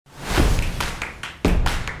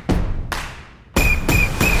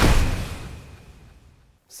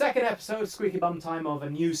Second episode, Squeaky Bum Time of a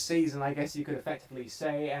new season, I guess you could effectively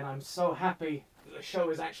say, and I'm so happy the show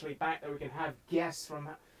is actually back that we can have guests from...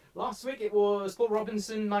 Last week it was Paul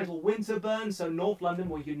Robinson, Nigel Winterburn, so North London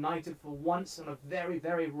were united for once on a very,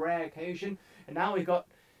 very rare occasion, and now we've got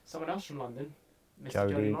someone else from London, Mr.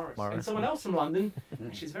 Jody Morris. And someone else from London,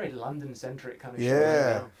 she's very London-centric kind of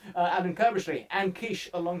show. Adam Carruthers and Keesh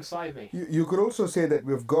alongside me. You could also say that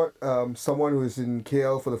we've got someone who is in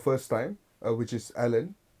KL for the first time, which is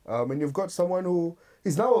Alan. And you've got someone who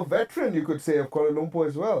is now a veteran, you could say, of Kuala Lumpur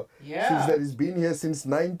as well. Yeah. Since that he's been here since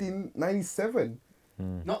 1997.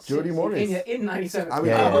 Not Jody since Morris. He came here in 97. I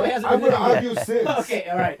mean, I'm going to argue since. Okay,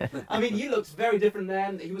 all right. I mean, you looked very different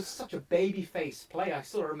then. He was such a baby-faced player. I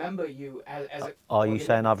still remember you as a... Are you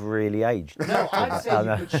saying I've really aged? No, I'd say you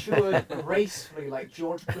matured gracefully like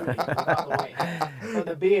George Clooney without the white hair. But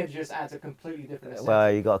the beard just adds a completely different aesthetic.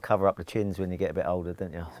 Well, you got to cover up the chins when you get a bit older,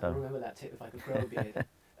 don't you? I remember that tip if I could grow a beard.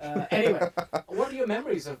 Anyway, what are your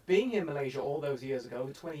memories of being in Malaysia all those years ago,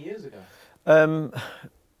 20 years ago?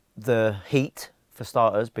 The heat, for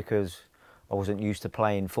starters, because I wasn't used to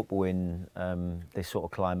playing football in this sort of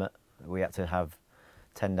climate. We had to have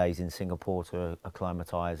 10 days in Singapore to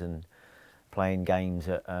acclimatise, and playing games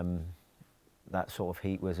at that sort of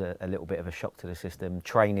heat was a little bit of a shock to the system.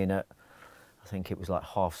 Training at, I think it was like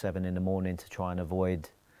 7:30 in the morning to try and avoid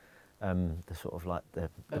the sort of like the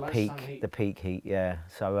peak heat, yeah.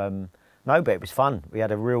 So no, but it was fun. We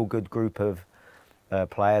had a real good group of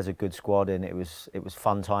players, a good squad, and it was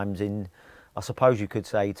fun times. In, I suppose you could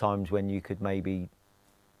say, times when you could maybe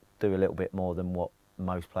do a little bit more than what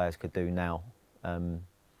most players could do now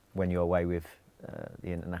when you're away with the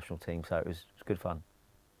international team. So it was good fun.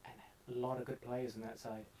 And a lot of good players on that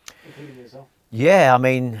side, including yourself. Yeah, I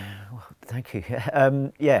mean, thank you.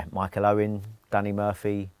 Yeah, Michael Owen, Danny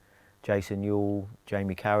Murphy, Jason Newell,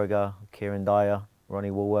 Jamie Carragher, Kieran Dyer, Ronnie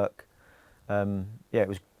Woolwork. Yeah, it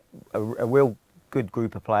was a real good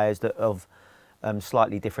group of players that of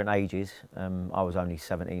slightly different ages. I was only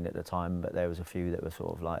 17 at the time, but there was a few that were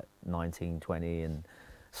sort of like 19, 20, and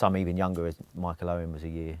some even younger. As Michael Owen was a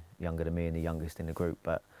year younger than me and the youngest in the group,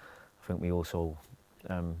 but I think we all saw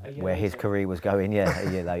where his career was going, yeah,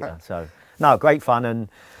 a year later. So, no, great fun, and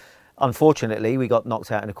unfortunately we got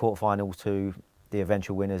knocked out in the quarterfinals to the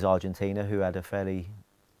eventual winners, Argentina, who had a fairly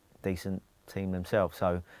decent team themselves.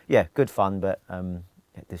 So, yeah, good fun, but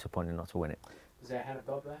disappointing not to win it. Was there a hand of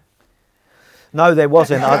God there? No, there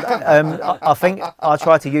wasn't. I think I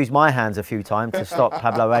tried to use my hands a few times to stop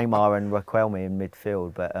Pablo Aimar and Raquelme in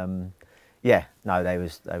midfield, but yeah, no, they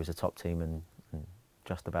was a top team and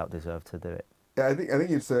just about deserved to do it. Yeah, I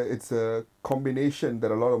think it's a combination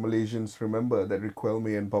that a lot of Malaysians remember, that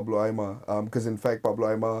Raquelme and Pablo Aimar, because in fact Pablo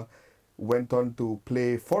Aimar went on to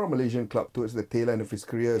play for a Malaysian club towards the tail end of his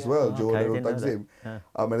career as well, Johor Darul Takzim. Yeah.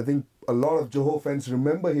 And I think a lot of Johor fans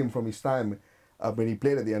remember him from his time when he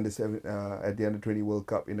played at the under 20 World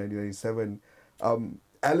Cup in 1997.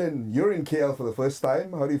 Alan, you're in KL for the first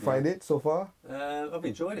time. How do you find it so far? I've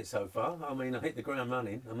enjoyed it so far. I mean, I hit the ground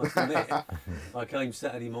running, I must admit. I came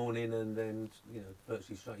Saturday morning and then,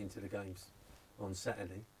 virtually straight into the games on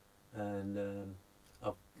Saturday. And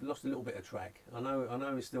I've lost a little bit of track. I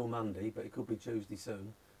know it's still Monday, but it could be Tuesday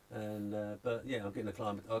soon. And but yeah, I'm getting the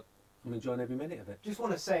climate. I'm enjoying every minute of it. Just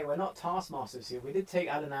want to say, we're not taskmasters here. We did take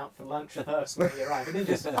Alan out for lunch first when he arrived. We didn't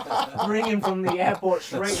just bring him from the airport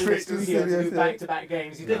straight to the studio to do back-to-back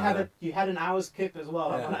games. You you had an hour's kip as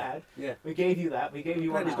well, I want to add. Yeah. We gave you that. We gave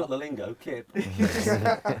you one. He's got the lingo, kip.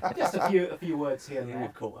 Just a few words here and there.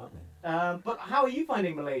 We've caught up. But how are you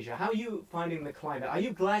finding Malaysia? How are you finding the climate? Are you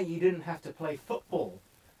glad you didn't have to play football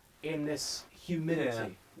in this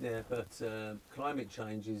humidity? Yeah, but climate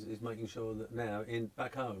change is making sure that now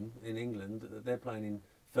back home in England that they're playing in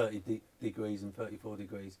 30 degrees and 34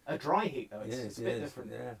 degrees. A dry heat though, it's a bit different.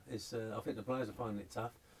 Yeah, it's. I think the players are finding it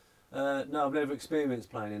tough. No, I've never experienced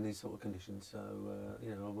playing in these sort of conditions, so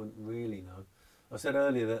I wouldn't really know. I said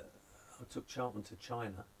earlier that I took Charlton to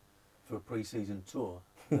China for a pre-season tour,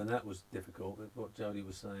 and that was difficult. What Jody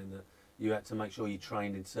was saying, that you had to make sure you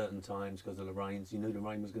trained in certain times because of the rains. You knew the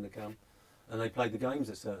rain was going to come. And they played the games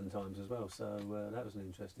at certain times as well, so that was an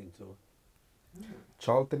interesting tour.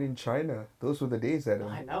 Charlton in China, those were the days, Adam.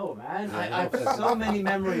 I know, man. I have so many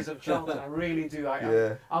memories of Charlton, I really do.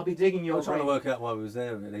 I'll be digging your brain. I'm trying to work out why we was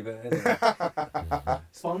there, really, but anyway.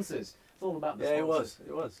 Sponsors. It's all about the sponsors.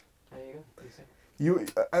 It was. There you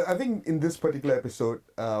go. I think in this particular episode,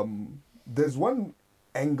 there's one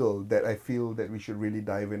angle that I feel that we should really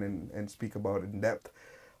dive in and speak about in depth.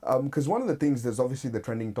 Because one of the things that's obviously the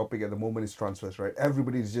trending topic at the moment is transfers, right?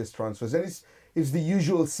 Everybody's just transfers. And it's the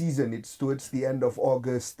usual season. It's towards the end of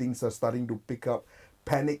August. Things are starting to pick up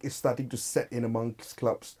panic is starting to set in amongst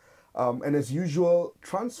clubs. And as usual,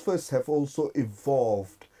 transfers have also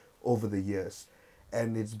evolved over the years,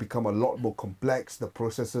 and it's become a lot more complex. The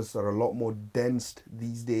processes are a lot more dense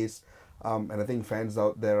these days, and I think fans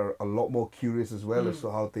out there are a lot more curious as well as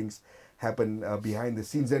to how things happen behind the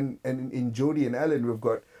scenes. And in Jody and Alan, we've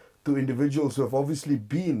got two individuals who have obviously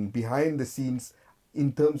been behind the scenes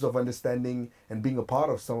in terms of understanding and being a part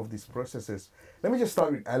of some of these processes. Let me just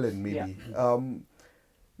start with Alan, maybe. Yeah.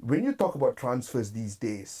 When you talk about transfers these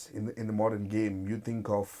days in the modern game, you think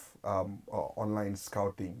of online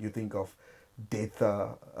scouting, you think of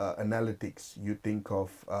data analytics, you think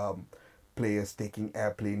of players taking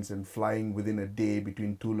airplanes and flying within a day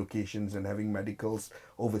between two locations and having medicals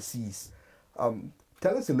overseas.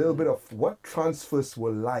 Tell us a little bit of what transfers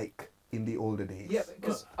were like in the older days. Yeah,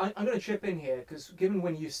 because I'm going to chip in here, because given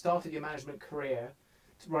when you started your management career,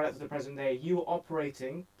 right up to the present day, you were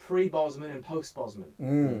operating pre-Bosman and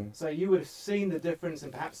post-Bosman. So you would have seen the difference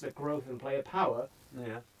and perhaps the growth in player power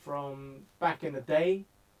from back in the day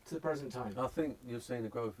to the present time. I think you've seen the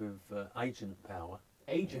growth of agent power.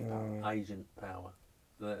 Agent power. Agent power.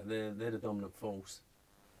 They're the dominant force.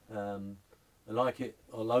 Like it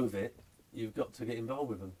or loathe it, you've got to get involved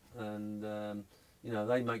with them. And, you know,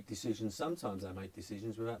 they make decisions. Sometimes they make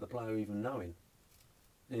decisions without the player even knowing.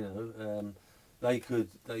 You know, they could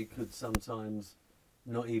sometimes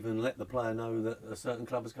not even let the player know that a certain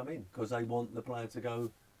club has come in because they want the player to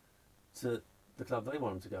go to the club they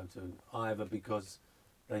want him to go to, either because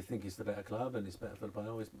they think it's the better club and it's better for the player,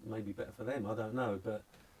 or it's maybe better for them. I don't know, but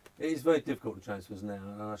it is very difficult to transfers now,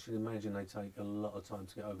 and I should imagine they take a lot of time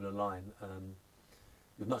to get over the line.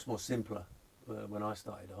 It was much more simpler when I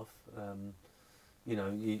started off. You know,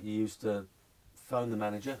 you used to phone the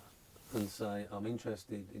manager and say, "I'm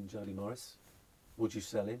interested in Jody Morris. Would you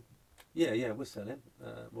sell him?" Yeah, we're selling.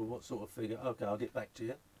 Well, what sort of figure? Okay, I'll get back to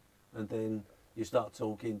you. And then you start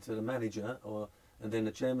talking to the manager, and then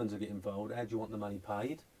the chairman will get involved. How do you want the money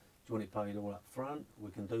paid? Do you want it paid all up front?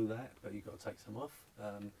 We can do that, but you've got to take some off.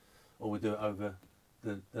 Or we do it over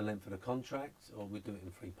the length of the contract, or we do it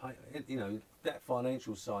in free pay. You know, that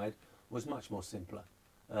financial side was much more simpler.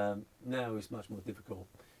 Now it's much more difficult.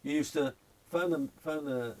 You used to phone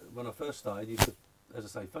the when I first started, you used to, as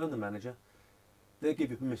I say, phone the manager. They'll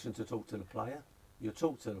give you permission to talk to the player. You'll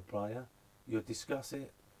talk to the player. You'll discuss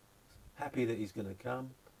it. Happy that he's going to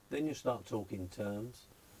come. Then you start talking terms,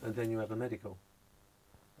 and then you have a medical.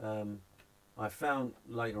 I found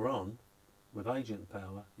later on, with agent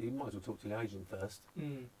power, you might as well talk to the agent first.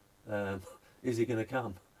 Is he going to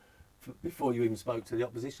come? Before you even spoke to the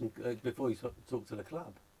opposition, before you talked to the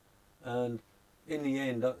club. And in the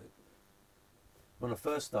end, when I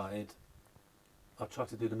first started, I tried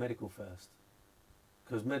to do the medical first.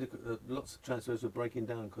 Because lots of transfers were breaking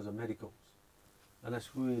down because of medicals. And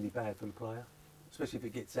that's really bad for the player, especially if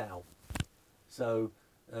it gets out. So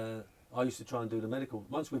I used to try and do the medical.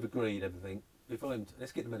 Once we've agreed everything,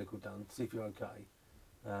 let's get the medical done, see if you're okay.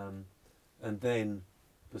 And then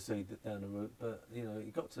proceed down the route. But, you know,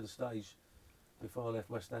 it got to the stage before I left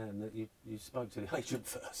West Ham that you spoke to the agent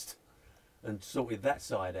first and sorted that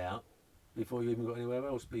side out before you even got anywhere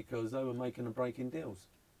else, because they were making and breaking deals.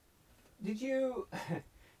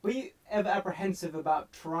 Were you ever apprehensive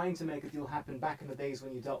about trying to make a deal happen back in the days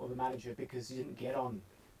when you dealt with a manager because you didn't get on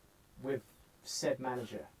with said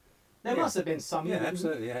manager? There must have been some. Yeah,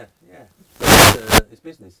 absolutely, yeah. It's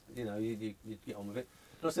business, you know, you get on with it.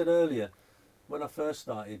 And I said earlier, when I first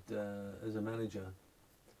started as a manager,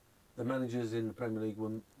 the managers in the Premier League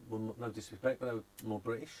were no disrespect, but they were more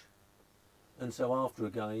British. And so after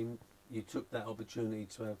a game, you took that opportunity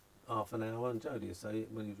to have half an hour, and Jody would say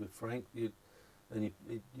when he was with Frank, you'd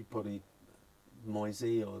probably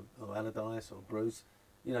Moisey or Allardyce or Bruce,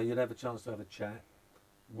 you know, you'd have a chance to have a chat.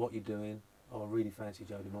 What you doing? Oh, I really fancy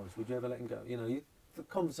Jody Morris. Would you ever let him go? You know, the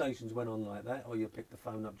conversations went on like that, or you pick the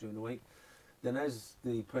phone up during the week. Then as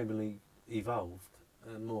the Premier League evolved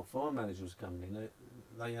and more foreign managers coming in,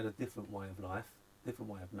 they had a different way of life,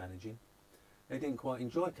 different way of managing. They didn't quite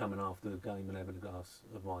enjoy coming after the game and having a glass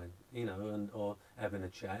of wine, you know, or having a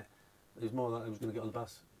chat. It was more like they was going to get on the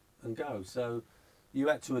bus and go. So you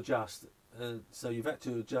had to adjust. So you've had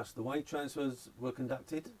to adjust the way transfers were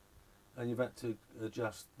conducted, and you've had to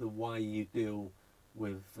adjust the way you deal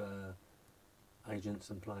with agents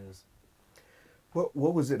and players.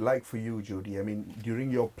 What was it like for you, Jody? I mean, during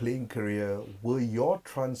your playing career, were your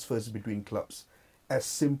transfers between clubs as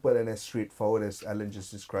simple and as straightforward as Alan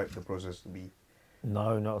just described the process to be?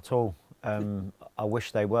 No, not at all. I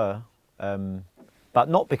wish they were, but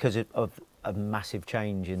not because of a massive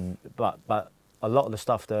change but a lot of the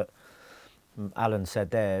stuff that Alan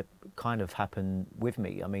said there kind of happened with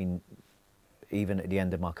me. I mean, even at the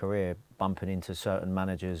end of my career, bumping into certain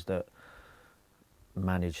managers that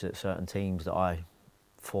managed at certain teams that I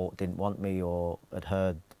thought didn't want me, or had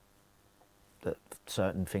heard that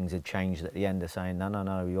certain things had changed at the end. They're saying,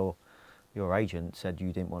 no, your agent said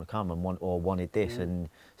you didn't want to come and wanted this, and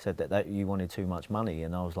said that you wanted too much money.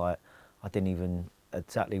 And I was like, I didn't even,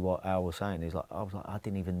 exactly what Al was saying is like, I was like, I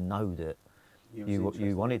didn't even know that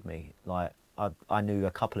you wanted me. Like, I knew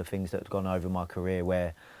a couple of things that had gone over my career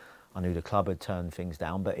where I knew the club had turned things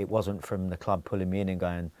down, but it wasn't from the club pulling me in and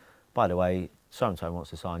going, by the way, so-and-so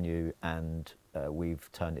wants to sign you and we've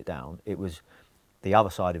turned it down. It was the other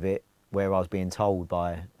side of it, where I was being told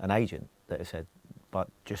by an agent that had said, but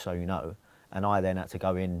just so you know, and I then had to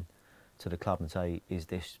go in to the club and say, is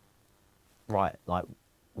this right? Like,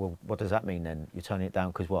 well, what does that mean then? You're turning it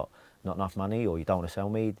down because what? Not enough money, or you don't want to sell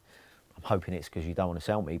me? I'm hoping it's because you don't want to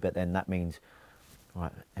sell me, but then that means,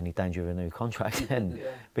 right, any danger of a new contract then? Yeah.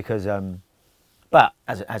 Because, but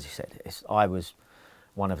as you said, I was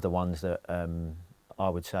one of the ones that I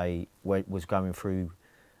would say was going through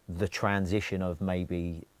the transition of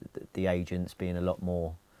maybe the agents being a lot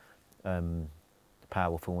more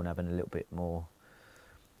powerful and having a little bit more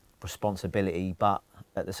responsibility, but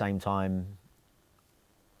at the same time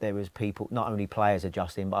there was people, not only players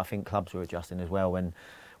adjusting, but I think clubs were adjusting as well.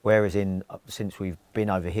 Whereas since we've been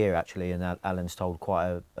over here actually, and Alan's told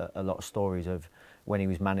quite a lot of stories of when he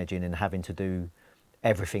was managing and having to do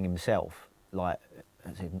everything himself, like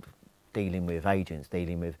as in dealing with agents,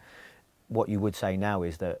 dealing with, what you would say now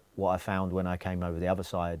is that what I found when I came over the other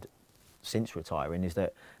side since retiring is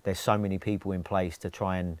that there's so many people in place to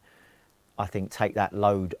try and, I think, take that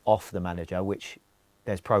load off the manager, which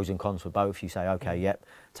there's pros and cons for both. You say, okay, yep,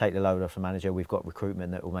 take the load off the manager. We've got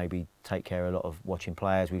recruitment that will maybe take care of a lot of watching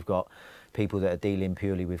players. We've got people that are dealing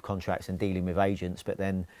purely with contracts and dealing with agents. But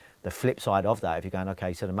then the flip side of that, if you're going,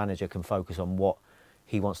 okay, so the manager can focus on what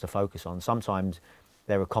he wants to focus on. Sometimes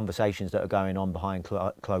there are conversations that are going on behind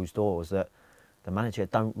closed doors that the manager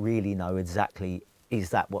don't really know exactly, is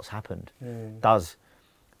that what's happened? Does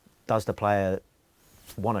the player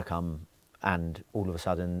want to come, and all of a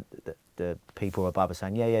sudden the people above are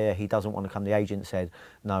saying, yeah, he doesn't want to come. The agent said,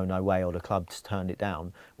 no way, or the club's turned it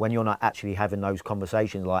down. When you're not actually having those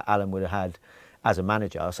conversations like Alan would have had as a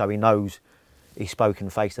manager, so he knows he's spoken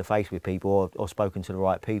face to face with people or spoken to the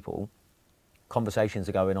right people. Conversations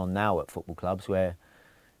are going on now at football clubs where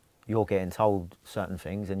you're getting told certain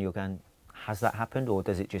things and you're going, has that happened, or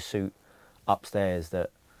does it just suit upstairs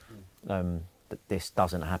that that this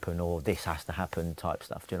doesn't happen or this has to happen type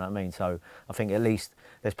stuff? Do you know what I mean? So I think at least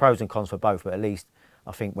there's pros and cons for both, but at least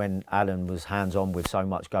I think when Alan was hands-on with so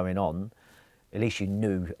much going on, at least you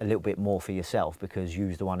knew a little bit more for yourself because you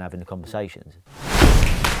was the one having the conversations.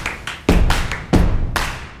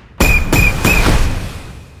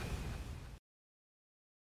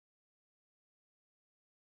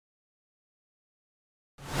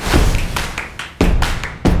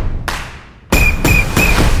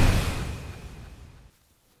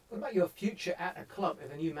 What about your future at a club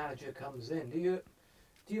if a new manager comes in? Do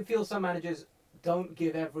you feel some managers don't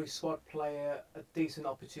give every squad player a decent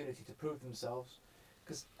opportunity to prove themselves?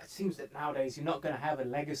 Because it seems that nowadays you're not going to have a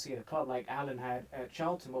legacy at a club like Alan had at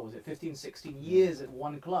Charlton. What was it, 15, 16 years at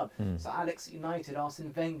one club? So Alex at United,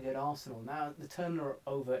 Arsene Wenger at Arsenal. Now the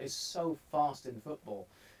turnover is so fast in football.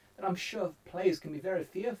 And I'm sure players can be very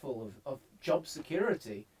fearful of job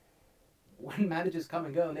security when managers come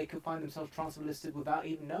and go and they can find themselves transfer listed without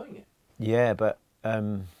even knowing it. Yeah, but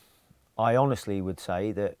I honestly would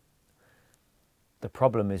say that the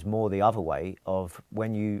problem is more the other way of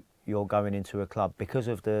when you're going into a club, because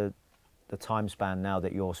of the time span now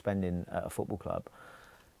that you're spending at a football club,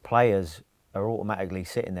 players are automatically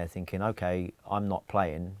sitting there thinking, okay, I'm not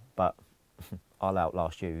playing, but I'll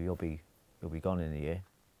outlast you. You'll be gone in a year.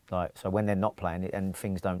 Like, so when they're not playing it and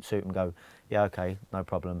things don't suit them, go, yeah, okay, no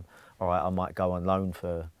problem. All right, I might go on loan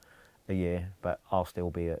for a year, but I'll still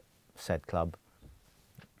be at said club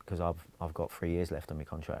because I've got 3 years left on my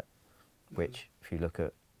contract. Which, if you look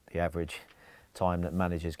at the average time that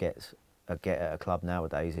managers get at a club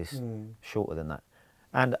nowadays, is shorter than that.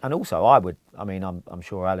 And also, I'm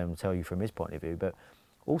sure Alan will tell you from his point of view, but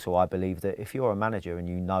also I believe that if you're a manager and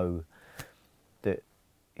you know that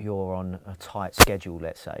you're on a tight schedule,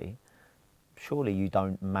 let's say, surely you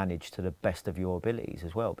don't manage to the best of your abilities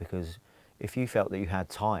as well, because if you felt that you had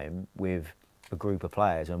time with a group of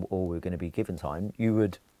players and all were going to be given time, you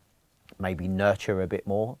would maybe nurture a bit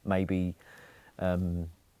more, maybe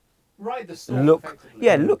Ride the storm.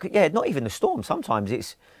 Not even the storm. Sometimes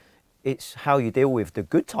it's how you deal with the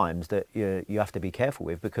good times that you have to be careful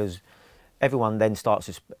with, because everyone then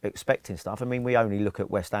starts expecting stuff. I mean, we only look at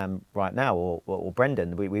West Ham right now, or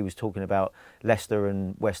Brendan. We was talking about Leicester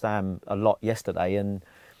and West Ham a lot yesterday, and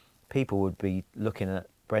people would be looking at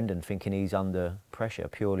Brendan thinking he's under pressure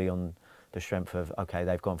purely on the strength of, okay,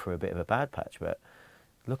 they've gone through a bit of a bad patch, but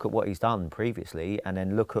look at what he's done previously, and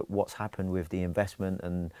then look at what's happened with the investment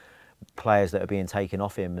and players that are being taken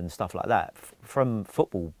off him and stuff like that. From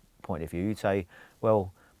football point of view, you'd say,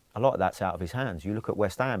 well, a lot of that's out of his hands. You look at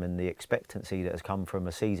West Ham and the expectancy that has come from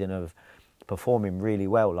a season of performing really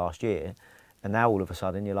well last year, and now all of a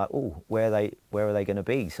sudden you're like, oh, where are they going to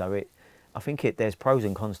be? So I think there's pros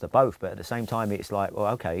and cons to both, but at the same time it's like, well,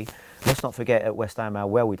 okay, let's not forget at West Ham how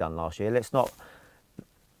well we done last year. Let's not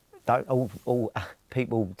all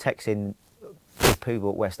people texting people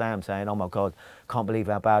at West Ham saying, oh my God, can't believe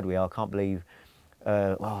how bad we are, can't believe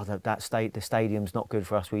the stadium's not good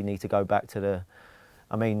for us, we need to go back to the...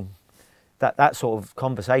 I mean, that sort of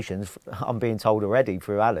conversations, I'm being told already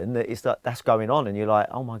through Alan, that's going on, and you're like,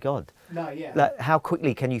 oh my God. No, yeah. Like, how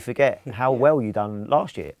quickly can you forget how well you done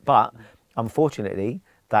last year? But unfortunately,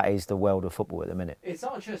 that is the world of football at the minute. It's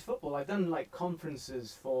not just football. I've done like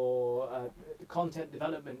conferences for content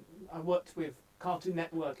development. I worked with Cartoon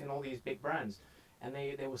Network and all these big brands, and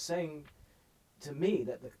they were saying to me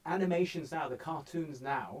that the animations now, the cartoons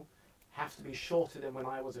now, have to be shorter than when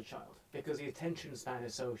I was a child, because the attention span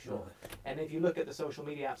is so short. And if you look at the social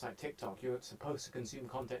media apps like TikTok, you're supposed to consume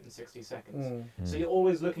content in 60 seconds. So you're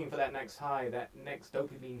always looking for that next high, that next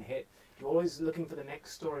dopamine hit. You're always looking for the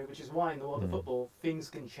next story, which is why in the world of football, things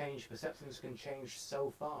can change, perceptions can change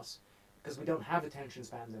so fast, because we don't have attention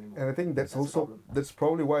spans anymore. And I think that's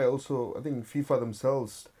probably why also, I think FIFA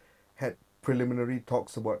themselves had preliminary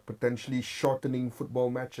talks about potentially shortening football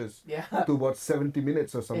matches to about 70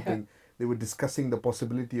 minutes or something. They were discussing the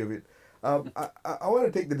possibility of it. I want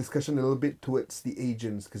to take the discussion a little bit towards the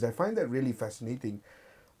agents, because I find that really fascinating.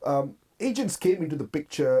 Agents came into the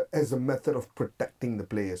picture as a method of protecting the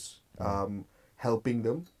players, helping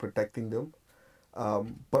them, protecting them.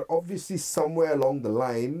 But obviously somewhere along the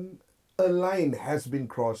line, a line has been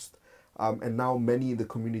crossed, and now many in the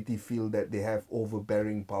community feel that they have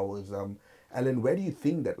overbearing powers. Alan, where do you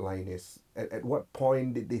think that line is? At what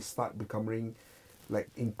point did they start becoming like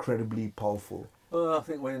incredibly powerful? Well, I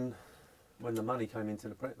think when the money came into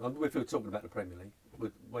the if we were talking about the Premier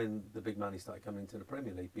League, when the big money started coming into the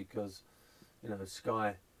Premier League, because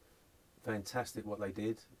Sky, fantastic what they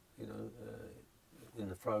did, in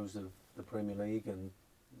the throes of the Premier League and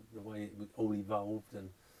the way it all evolved. And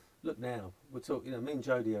look now, we're talking. Me and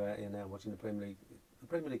Jody are out here now watching the Premier League. The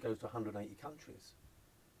Premier League goes to 180 countries.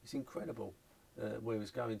 It's incredible where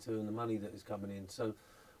it's going to and the money that is coming in. So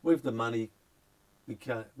with the money,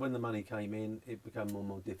 when the money came in, it became more and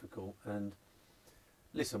more difficult. And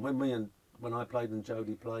listen, when I played and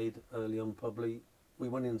Jody played early on, probably we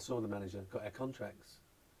went in and saw the manager, got our contracts.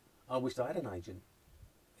 I wished I had an agent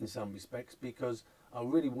in some respects, because I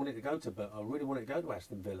really wanted to go to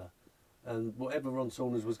Aston Villa, and whatever Ron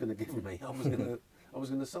Saunders was going to give me, I was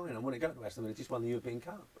going to sign. I wanted to go to Aston Villa, just won the European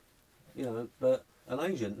Cup, But an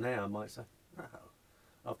agent now might say, no,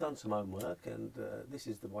 I've done some homework, and this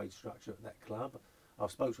is the wage structure at that club.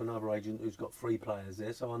 I've spoken to another agent who's got 3 players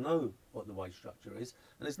there, so I know what the wage structure is.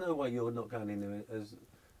 And there's no way you're not going in there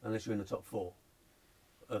unless you're in the top 4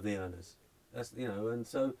 of the earners. That's and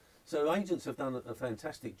so agents have done a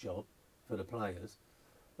fantastic job for the players,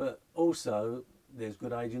 but also there's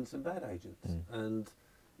good agents and bad agents, and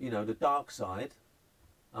the dark side.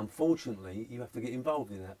 Unfortunately, you have to get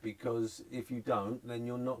involved in that, because if you don't, then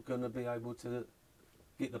you're not going to be able to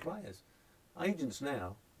get the players. Agents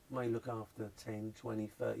now may look after 10, 20,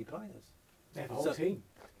 30 players. They have a whole team.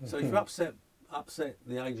 So if you upset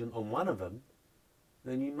the agent on one of them,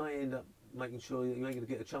 then you may end up making sure that you ain't going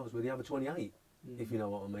to get a chance with the other 28, if you know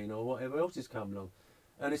what I mean, or whatever else is coming along.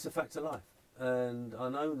 And it's a fact of life. And I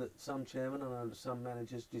know that some chairmen, I know that some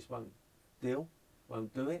managers just won't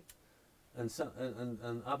do it. And some,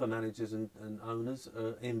 and other managers and owners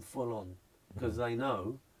are in full on, because they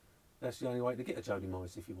know that's the only way to get a Jody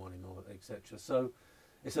Morris if you want him, or etc. So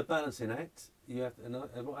it's a balancing act. You have to,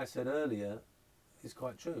 and what I said earlier is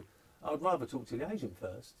quite true. I would rather talk to the agent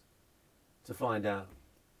first to find out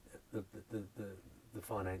the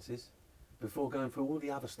finances before going through all the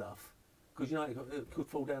other stuff, because it could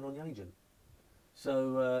fall down on the agent.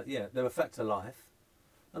 So they're a fact of life.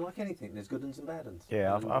 And like anything, there's good ones and bad ones.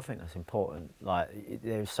 Yeah, I think that's important. Like,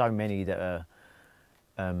 there's so many that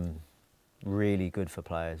are really good for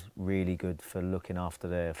players, really good for looking after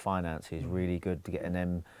their finances, really good to getting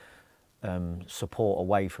them support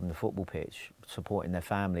away from the football pitch, supporting their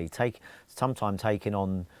family. Sometimes taking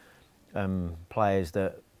on players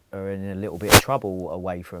that are in a little bit of trouble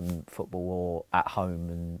away from football or at home,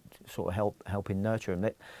 and sort of helping nurture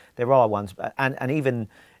them. There are ones, and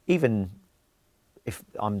even if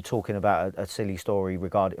I'm talking about a silly story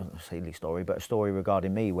regarding, not a silly story, but a story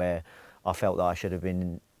regarding me where I felt that I should have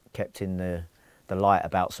been kept in the light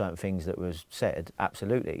about certain things that was said,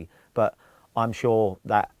 absolutely. But I'm sure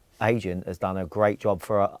that agent has done a great job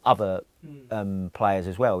for other players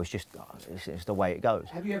as well. It's the way it goes.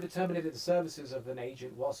 Have you ever terminated the services of an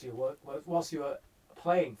agent whilst you were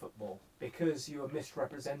playing football because you were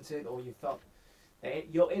misrepresented, or you felt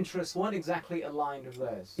your interests weren't exactly aligned with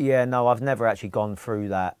theirs? Yeah, no, I've never actually gone through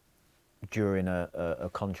that during a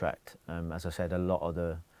contract. As I said, a lot of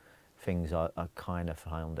the things I kind of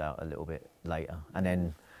found out a little bit later, and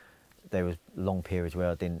then there was long periods where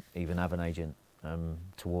I didn't even have an agent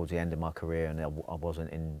towards the end of my career, and I wasn't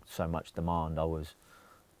in so much demand. I was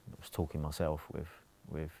talking myself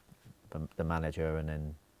with the manager and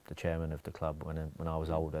then the chairman of the club when I was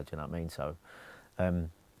older. Do you know what I mean? So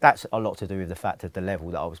that's a lot to do with the fact of the level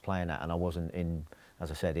that I was playing at, and I wasn't in, as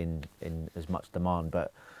I said, in as much demand.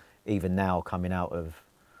 But even now, coming out of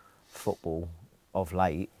football of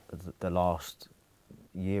late, the last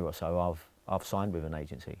year or so, I've signed with an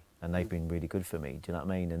agency, and they've been really good for me. Do you know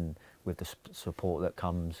what I mean? And with the support that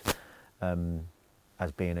comes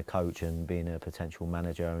as being a coach and being a potential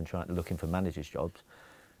manager and looking for managers' jobs,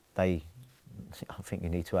 I think you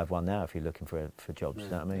need to have one now if you're looking for jobs. Yeah. Do you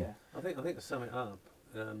know what I mean? Yeah. I think to sum it up,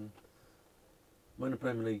 when the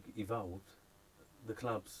Premier League evolved, the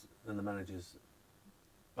clubs and the managers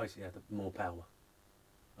basically had more power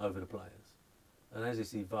over the players. And as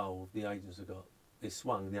it's evolved, the agents it's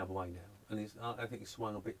swung the other way now. And I think it's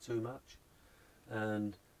swung a bit too much.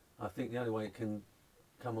 And I think the only way it can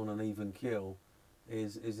come on an even keel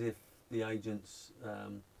is if the agents,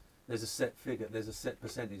 there's a set figure, there's a set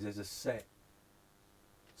percentage, there's a set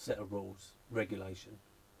of rules, regulation.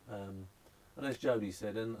 And as Jody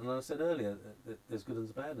said, and I said earlier, that there's good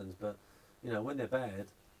and bad ones, but when they're bad,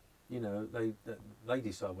 they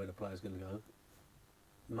decide where the player's going to go.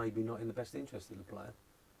 Maybe not in the best interest of the player,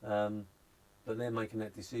 but they're making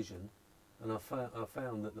that decision. And I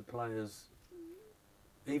found that the players,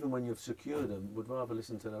 even when you've secured them, would rather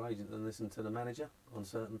listen to their agent than listen to the manager on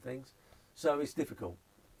certain things. So it's difficult.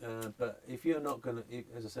 But if you're not going to,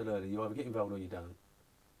 as I said earlier, you either get involved or you don't.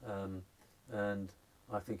 And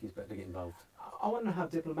I think it's better to get involved. I want to know how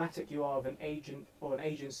diplomatic you are of an agent or an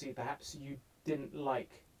agency perhaps you didn't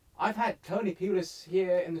like. I've had Tony Pulis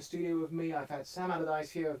here in the studio with me. I've had Sam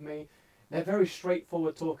Allardyce here with me. They're very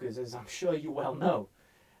straightforward talkers, as I'm sure you well know.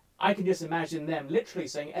 I can just imagine them literally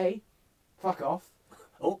saying, "Hey, fuck off."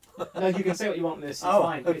 Oh. No, you can say what you want in this. It's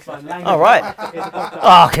fine. Okay. It's fine. Language. Oh, right. It's a podcast.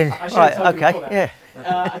 Oh, okay. I should have told you before Yeah.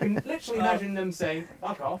 that. I can literally imagine them saying,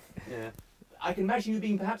 "Fuck off." Yeah. I can imagine you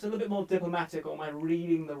being perhaps a little bit more diplomatic, or am I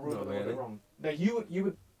reading the room Not a little really. bit wrong? No,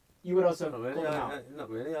 you would also Not really. call them out. Not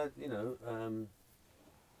really.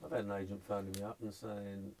 I've had an agent phoning me up and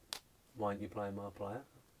saying, "Why aren't you playing my player?"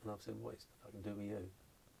 And I've said, "What's the fucking do with you?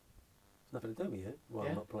 It's nothing to do with you. Why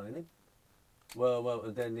I'm not playing him." Well,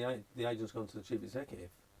 and then the agent's gone to the chief executive,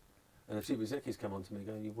 and the chief executive's come on to me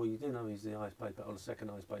going, "Well, you do know he's the highest paid, or the second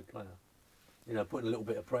highest paid player. Putting a little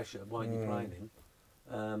bit of pressure. Why aren't you playing him?"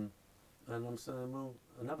 And I'm saying, well,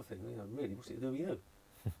 another thing, really, what's it to do with you?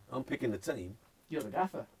 I'm picking the team. You're the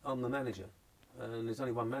gaffer. I'm the manager, and there's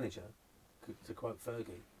only one manager, to quote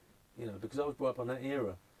Fergie, because I was brought up on that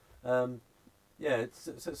era. So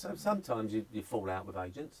sometimes you fall out with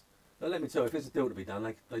agents. But let me tell you, if there's a deal to be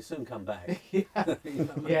done, they soon come back. Yeah. You know what I mean?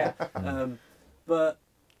 Yeah. But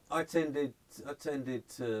I tended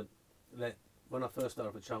to let, when I first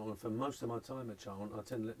started at Charlton, for most of my time at Charlton, I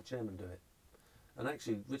tended to let the chairman do it. And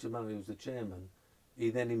actually, Richard Murray, who was the chairman, he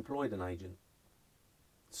then employed an agent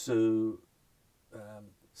to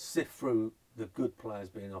sift through the good players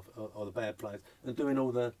being off, or the bad players, and doing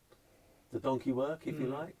all the donkey work, if you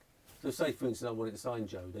like. So say, for instance, I wanted to sign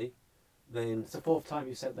Jody, then... It's the fourth time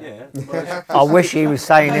you said that. Yeah. Well, I wish he was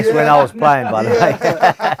saying this when I was playing, by the way.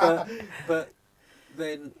 but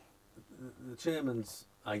then the chairman's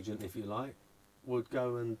agent, if you like, would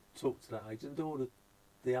go and talk to that agent, do all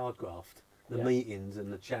the hard graft, the meetings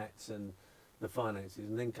and the chats and the finances,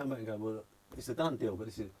 and then come back and go, well, it's a done deal, but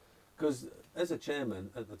this is... Because as a chairman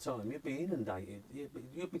at the time, you'd be inundated.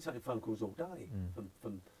 You'd be taking phone calls all day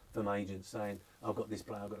from agents saying, "I've got this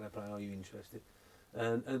player, I've got that player. Are you interested?"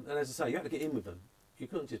 And as I say, you had to get in with them. You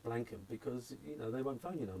couldn't just blank them because they won't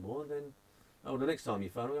phone you no more. And then, the next time you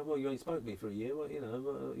phone, well, you ain't spoke to me for a year. Well,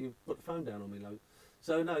 you put the phone down on me, low.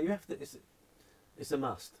 So no, you have to. It's a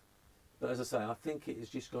must. But as I say, I think it has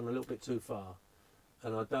just gone a little bit too far.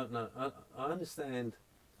 And I don't know. I understand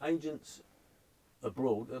agents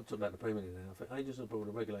abroad, I'm talking about the Premier League now, I think agents abroad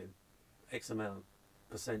are regulated X amount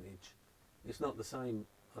percentage. It's not the same,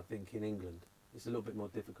 I think, in England. It's a little bit more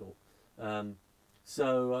difficult.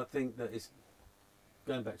 So I think that it's,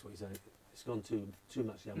 going back to what you said, it's gone too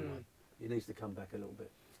much the other way. It needs to come back a little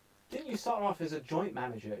bit. Didn't you start off as a joint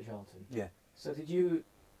manager at Charlton? Yeah. So did you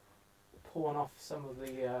pawn off some of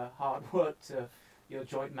the hard work to your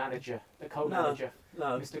joint manager, the co-manager,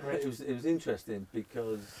 No, Mr. Grit? it was interesting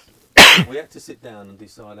because we had to sit down and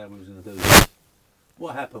decide how we was going to do this.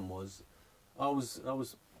 What happened was, I was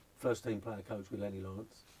first team player coach with Lenny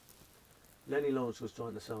Lawrence. Lenny Lawrence was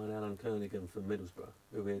trying to sign Alan Kernigan from Middlesbrough,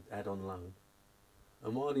 who we had on loan.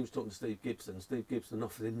 And while he was talking to Steve Gibson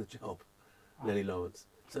offered him the job, Lenny Lawrence.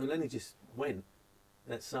 So Lenny just went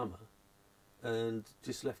that summer and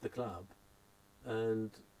just left the club. And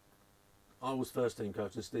I was first team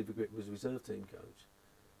coach and Steve Grit was reserve team coach.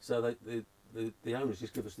 So the owners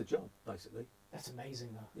just give us the job, basically. That's amazing,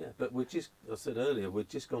 though. Yeah, but I said earlier, we've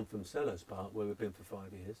just gone from Selhurst Park, where we've been for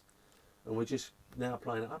 5 years, and we're just now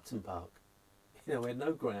playing at Upton Park. You know, we had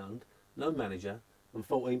no ground, no manager, and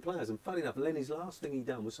 14 players. And funny enough, Lenny's last thing he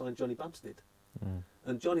done was sign Johnny Bumstead.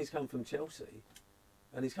 And Johnny's come from Chelsea,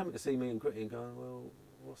 and he's coming to see me and Gritty and going, well,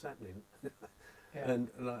 what's happening? And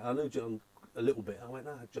I knew John a little bit. I went,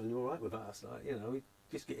 no, John, you're all right with us. Like, you know, we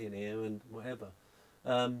just get in here and whatever.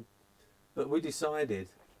 But we decided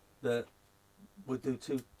that we'd do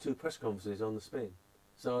two press conferences on the spin.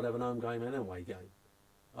 So I'd have an home game and an away game.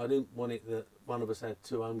 I didn't want it that one of us had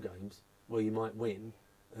 2 home games where you might win,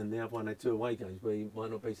 and the other one had 2 away games where you might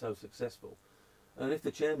not be so successful. And if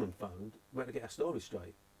the chairman phoned, we had to get our story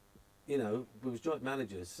straight. You know, we was joint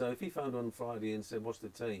managers, so if he phoned on Friday and said, what's the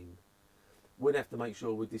team? We'd have to make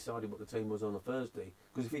sure we decided what the team was on a Thursday.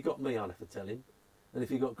 Because if he got me, I'd have to tell him. And if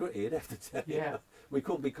he got Gritty, he'd have to tell him. We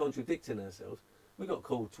couldn't be contradicting ourselves. We got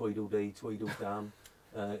called Tweedledee, Tweedledum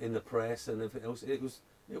in the press and everything else. It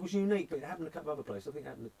was unique, but it happened a couple of other places. I think it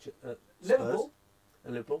happened at Spurs. Liverpool?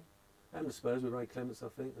 And Liverpool. It happened at Spurs with Ray Clements, I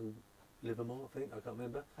think, and Livermore, I think. I can't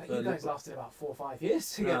remember. You guys lasted about 4 or 5 years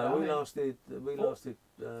together. No, we lasted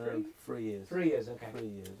 3 years. 3 years, okay. 3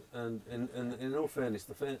 years. And in all fairness,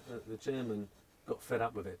 the chairman got fed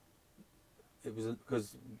up with it. It was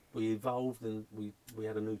because we evolved and we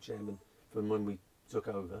had a new chairman from when we took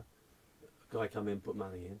over. A guy come in, put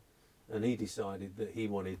money in, and he decided that he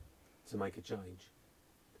wanted to make a change.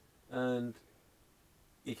 And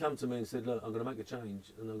he come to me and said, look, I'm going to make a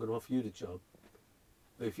change and I'm going to offer you the job.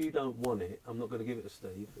 But if you don't want it, I'm not going to give it to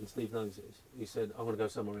Steve. And Steve knows this. He said, I'm going to go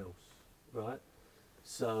somewhere else. Right?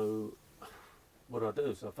 So what do I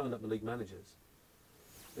do? So I phoned up the league managers.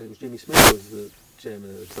 And it was Jimmy Smith who was the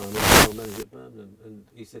chairman at the time, and the manager at Birmingham. And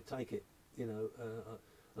he said, take it. You know.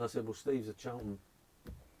 And I said, well, Steve's a Charlton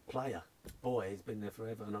player. Boy, he's been there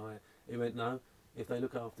forever. And he went, no, if they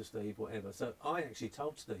look after Steve, whatever. So I actually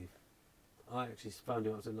told Steve. I actually phoned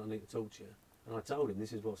him up and said, I need to talk to you. And I told him,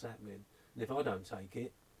 this is what's happening. And if I don't take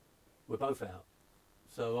it, we're both out.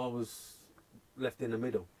 So I was left in the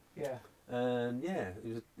middle. Yeah. And yeah,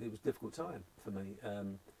 it was a difficult time for me.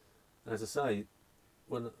 And as I say,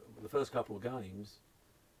 when the first couple of games,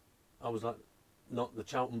 I was like not the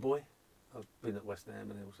Charlton boy. I've been at West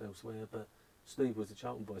Ham and elsewhere, but Steve was the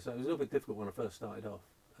Charlton boy. So it was a little bit difficult when I first started off.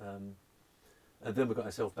 And then we got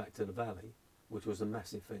ourselves back to the Valley, which was a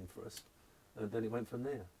massive thing for us. And then it went from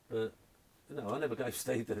there. But no, I never gave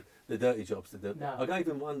Steve the dirty jobs to do. No. I gave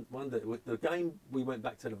him one day. The game we went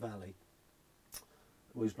back to the Valley,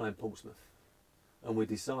 we was playing Portsmouth. And we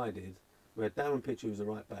decided, we had Darren Pitcher, who was a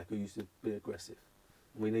right back, who used to be aggressive.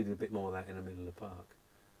 And we needed a bit more of that in the middle of the park.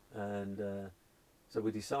 And so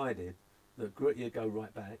we decided that Gritty would go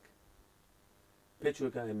right back, Pitcher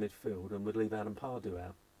would go in midfield, and we'd leave Adam Pardew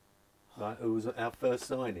out, right, who was our first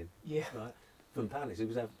signing. Yeah. Right, from Palace, it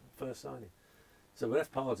was our first signing. So we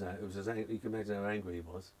left Pardew out, it was you can imagine how angry he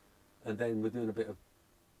was. And then we're doing a bit of,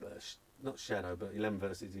 not shadow, but 11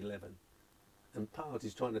 versus 11. And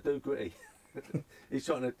Pardew's trying to do Gritty. He's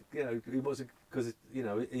trying to, he wasn't, because,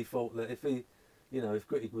 he thought that if if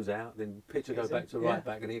Gritty was out, then Pitcher go back to right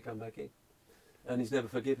back and he'd come back in. And he's never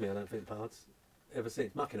forgiven me, I don't think, Pards, ever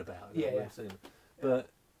since, mucking about. But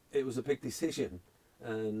it was a big decision,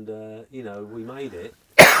 and, we made it,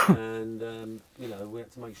 and, we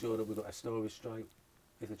had to make sure that we got our story straight.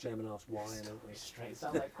 If the chairman asked why, Straight,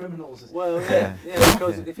 sound like criminals. Well, yeah,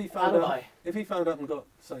 because if he phoned up and got,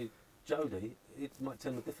 say, Jody, it might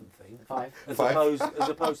tell him a different thing. As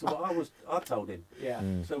opposed to what I told him. Yeah.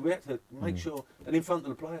 So we had to make sure, and in front of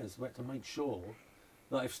the players, we had to make sure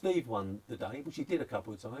that if Steve won the day, which he did a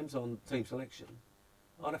couple of times on team selection,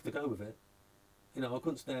 I'd have to go with it. You know, I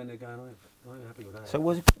couldn't stand there going, I'm happy with that. So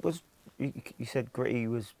was you said Gritty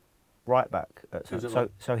was right back at He was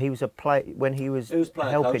so he was a play when he was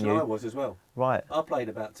player helping coach, you. and I was as well. Right. I played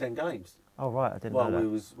about 10 games Oh right, I didn't while know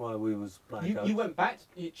that. we was player coach. You went back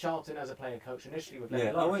to Charlton as a player coach initially with Lenny Yeah,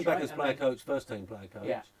 I Lawrence, went back right? as And player then- coach, first team player coach.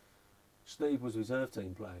 Yeah. Steve was reserve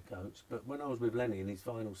team player coach, but when I was with Lenny in his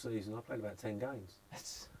final season, I played about 10 games.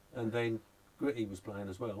 That's- And then Gritty was playing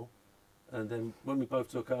as well. And then when we both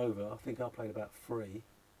took over, I think I played about 3,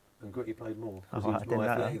 and Gritty played more. 'cause he Oh, was I more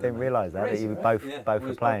athletic than didn't me. realise that Crazy, you were right? both Yeah, both we were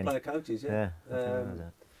was playing. both player coaches, yeah. I didn't realise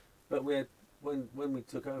that. But we had when we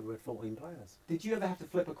took over, we had 14 players. Did you ever have to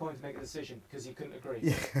flip a coin to make a decision because you couldn't agree?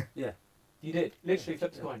 Yeah. Yeah, You did. Literally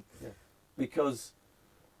flipped a coin. yeah. Because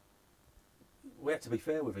we had to be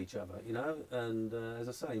fair with each other, you know. And as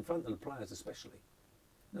I say, in front of the players, especially.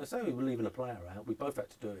 Now, say we were leaving a player out, we both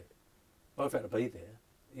had to do it. Both had to be there,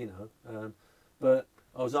 you know. But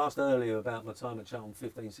I was asked earlier about my time at Charlton,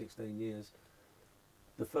 15, 16 years.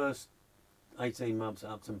 The first 18 months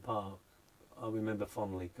at Upton Park, I remember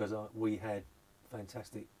fondly because we had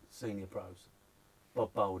fantastic senior pros.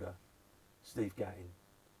 Bob Boulder, Steve Gattin,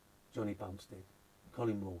 Johnny Bumstead,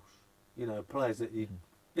 Colin Walsh. You know, players that you,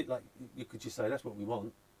 bit like you could just say that's what we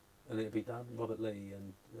want, and it'd be done. Robert Lee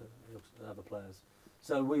and other players.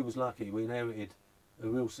 So we was lucky. We inherited a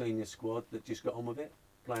real senior squad that just got on with it,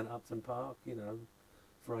 playing at Upton Park, you know,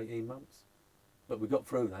 for 18 months. But we got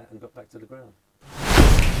through that and got back to the ground.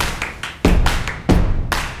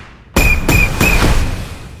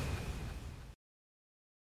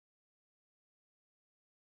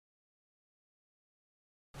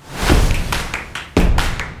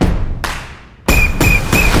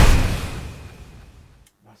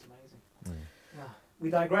 That's amazing. Yeah. We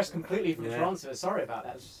digressed completely from Yeah. transfer. Sorry about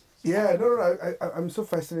that. Yeah, no, I'm so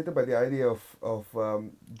fascinated by the idea of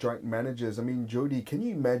joint managers. I mean, Jody, can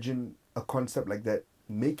you imagine a concept like that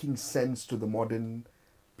making sense to the modern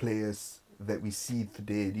players that we see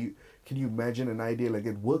today? Can you imagine an idea like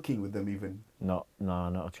it working with them even? Not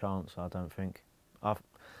a chance. I don't think.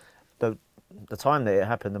 The time that it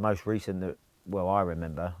happened, the most recent that I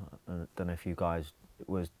remember. I don't know if you guys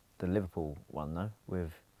was the Liverpool one though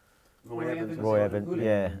with Roy Evans. Roy Evans. Hooligan.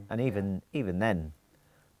 Yeah, and even then,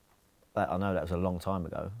 I know that was a long time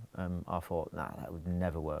ago. I thought, that would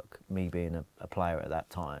never work. Me being a player at that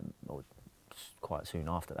time, or quite soon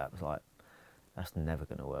after that, was like, that's never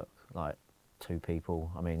going to work. Like 2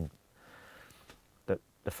 people. I mean,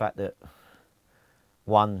 the fact that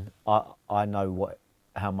one, I know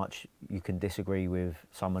how much you can disagree with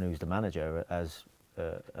someone who's the manager as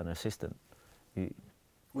an assistant.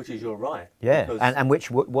 Which is your right. Yeah, because- and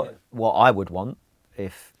what I would want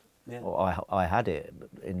if Yeah. I had it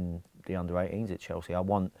in the under-18s at Chelsea. I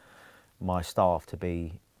want my staff to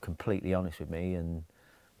be completely honest with me and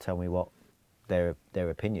tell me what their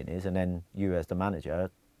opinion is, and then you as the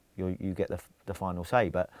manager, you get the final say.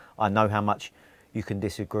 But I know how much you can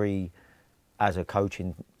disagree as a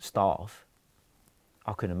coaching staff.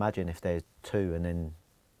 I can imagine if there's 2, and then,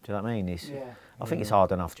 do you know what I mean? I think it's a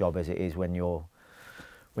hard enough job as it is when you're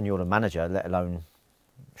the manager, let alone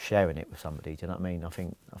sharing it with somebody. Do you know what I mean? I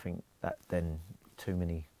think that then too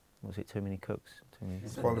many cooks? Too many.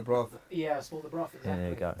 Spoil the broth. Yeah, spoil the broth. Exactly. Yeah, there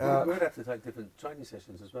you go. We'd have to take different training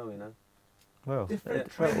sessions as well, you know. Well, Different Yeah.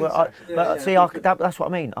 training well, sessions. Yeah, but yeah, see, we could- that's what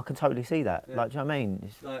I mean. I can totally see that. Yeah. Like, do you know what I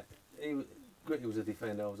mean? Like Gritty was a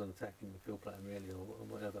defender, I was an attacking midfield player really, or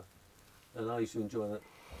whatever. And I used to enjoy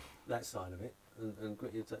that side of it, and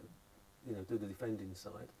Gritty would do the defending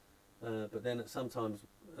side. But then at some stage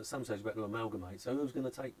we had to amalgamate. So who was going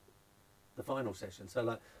to take the final session? So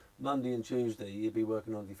like Monday and Tuesday you'd be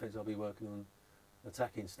working on defence, I'll be working on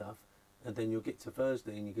attacking stuff, and then you'll get to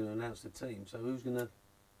Thursday and you're going to announce the team. So who's going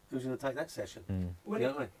to take that session? When, You it,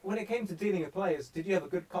 know what I mean? when it came to dealing with players, did you have a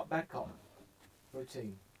good cop, bad cop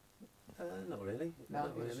routine? Not really. No, Not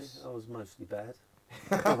it was really. just- I was mostly bad.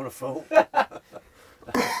 I want to fault.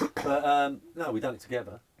 But no, we done it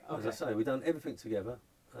together. Okay. As I say, we done everything together.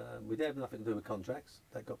 We did have nothing to do with contracts.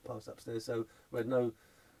 That got passed upstairs, so we had no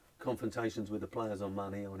confrontations with the players on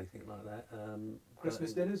money or anything like that.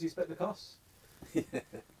 Christmas but dinners, you split the costs?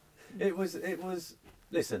 It was.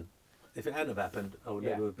 Listen, if it hadn't have happened, I would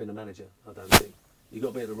Yeah. never have been a manager. I don't think. You got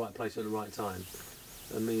to be at the right place at the right time.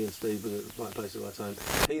 And me and Steve were at the right place at the right time.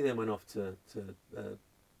 He then went off to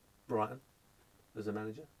Brighton as a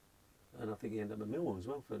manager, and I think he ended up at Millwall as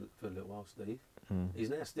well for a little while. Steve, he's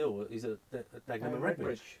now he's at Dagenham and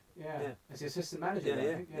Redbridge. Yeah. Yeah. As the assistant manager. Yeah, then, I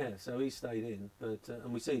yeah, think, yeah. So he stayed in, but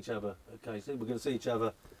and we see each other occasionally. We're going to see each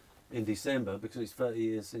other in December because it's 30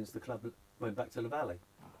 years since the club went back to the Valley.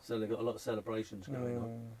 So they've got a lot of celebrations going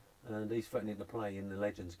on. and he's threatening to play in the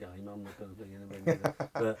Legends game. I'm not going to be in the ring with him.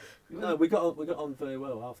 But no, we got on very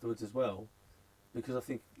well afterwards as well, because I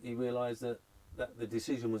think he realised that the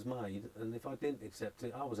decision was made, and if I didn't accept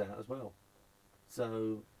it, I was out as well.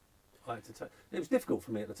 So I had to take. It was difficult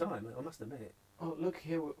for me at the time, I must admit. Oh, look,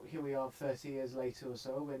 here we are 30 years later or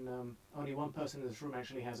so, when only one person in this room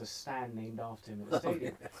actually has a stand named after him at the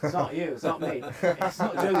stadium. Yeah. It's not you, it's not me. It's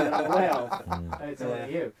not Jody that I'm aware of. It's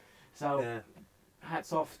only you. So, Yeah.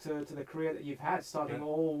 hats off to the career that you've had, starting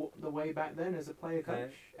all the way back then as a player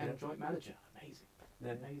coach Yeah. and joint manager. Amazing.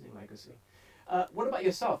 Yeah. Amazing legacy. What about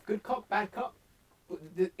yourself? Good cop, bad cop?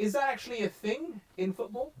 Is that actually a thing in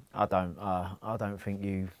football? I don't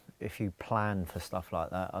think if you plan for stuff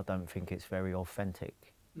like that, I don't think it's very authentic.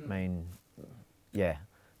 I mean, yeah,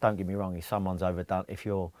 don't get me wrong, if someone's overdone, if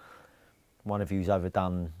one of you's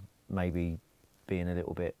overdone maybe being a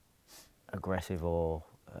little bit aggressive or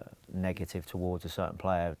negative towards a certain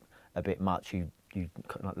player a bit much, you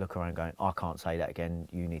look around going, I can't say that again,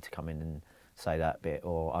 you need to come in and say that bit,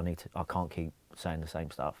 or I can't keep saying the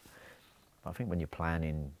same stuff. But I think when you're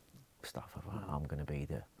planning stuff, I'm going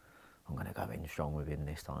to go in strong with him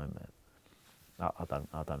this time.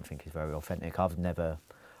 I don't think it's very authentic. I've never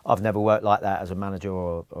worked like that as a manager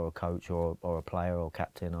or a coach or a player or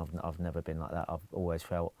captain. I've never been like that. I've always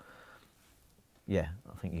felt, I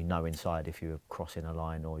think you know inside if you're crossing a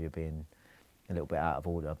line or you're being a little bit out of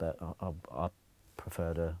order. But I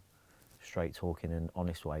prefer the straight talking and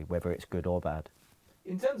honest way, whether it's good or bad.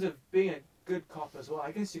 In terms of being a good cop as well,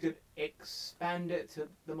 I guess you could expand it to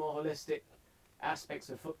the more holistic aspects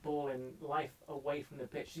of football and life away from the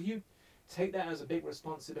pitch. Do you take that as a big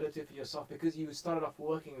responsibility for yourself, because you started off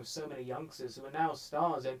working with so many youngsters who are now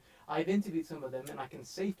stars, and I've interviewed some of them and I can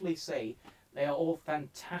safely say they are all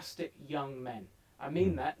fantastic young men. I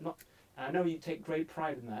mean that, and I know you take great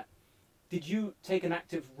pride in that. Did you take an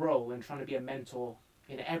active role in trying to be a mentor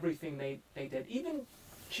in everything they did, even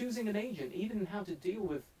choosing an agent, even how to deal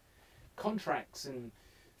with contracts and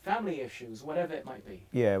family issues, whatever it might be?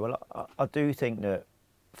 Yeah, well, I do think that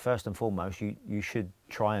first and foremost, you should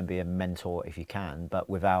try and be a mentor if you can, but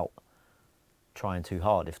without trying too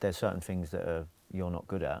hard. If there's certain things that you're not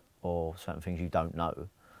good at, or certain things you don't know,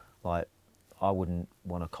 like I wouldn't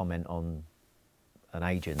want to comment on an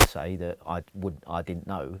agent, say, that I didn't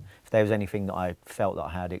know. If there was anything that I felt that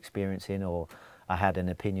I had experience in, or I had an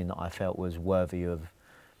opinion that I felt was worthy of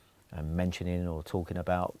mentioning or talking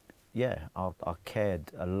about, I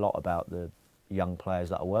cared a lot about the young players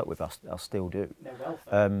that I work with. I still do. Their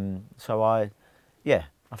welfare. So I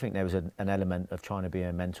think there was an element of trying to be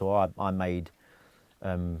a mentor. I made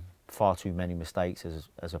far too many mistakes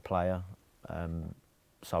as a player.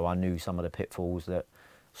 So I knew some of the pitfalls,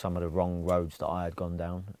 some of the wrong roads that I had gone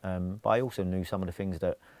down. But I also knew some of the things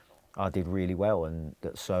that I did really well and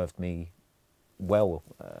that served me well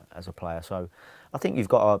as a player. So I think you've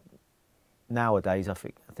got to, nowadays, I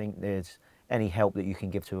think there's any help that you can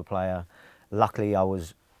give to a player. Luckily, I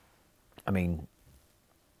was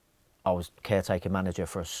caretaker manager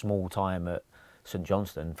for a small time at St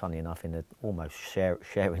Johnstone, funny enough, in a almost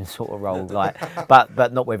sharing sort of role,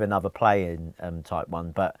 but not with another playing type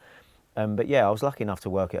one. But I was lucky enough to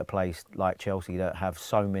work at a place like Chelsea that have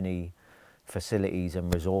so many facilities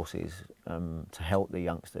and resources to help the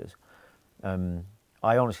youngsters.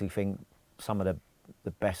 I honestly think some of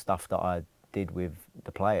the best stuff that I did with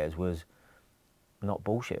the players was not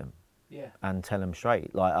bullshit them. Yeah. And tell them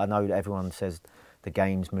straight. Like, I know that everyone says the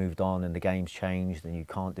game's moved on and the game's changed and you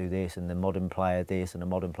can't do this and the modern player this and the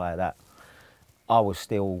modern player that.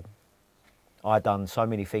 I'd done so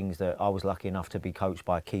many things that I was lucky enough to be coached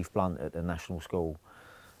by Keith Blunt at the National School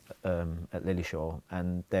at Lilleshall,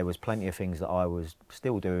 and there was plenty of things that I was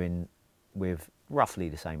still doing with roughly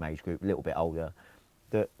the same age group, a little bit older,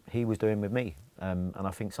 that he was doing with me. And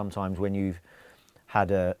I think sometimes when you've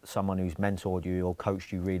had someone who's mentored you or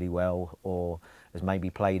coached you really well, or has maybe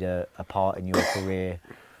played a part in your career,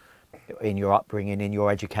 in your upbringing, in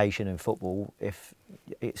your education in football, if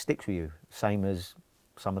it sticks with you, same as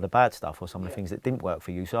some of the bad stuff or some of the things that didn't work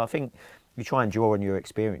for you. So I think you try and draw on your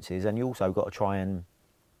experiences, and you also got to try and,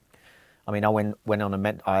 I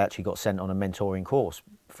actually got sent on a mentoring course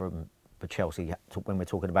for Chelsea. When we're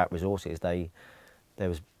talking about resources, there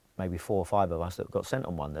was maybe 4 or 5 of us that got sent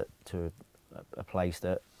on one to a place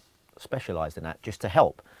that specialised in that, just to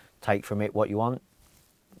help. Take from it what you want.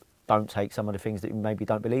 Don't take some of the things that you maybe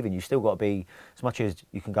don't believe in. You still got to be, as much as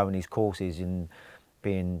you can go in these courses and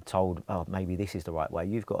being told, oh, maybe this is the right way,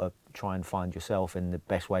 you've got to try and find yourself in the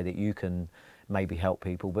best way that you can maybe help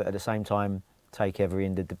people, but at the same time take every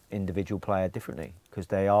individual player differently, because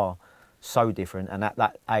they are so different and at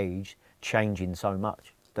that age changing so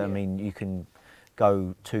much. I mean, you can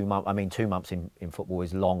go 2 months. I mean, 2 months in football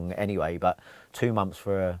is long anyway, but 2 months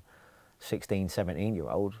for a 16,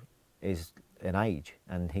 17-year-old is an age,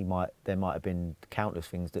 and there might have been countless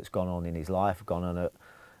things that's gone on in his life, gone on at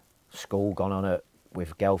school, gone on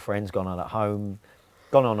with girlfriends, gone on at home,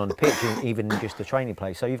 gone on the pitch, and even just the training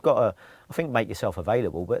place. So you've got to, I think, make yourself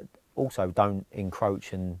available, but also don't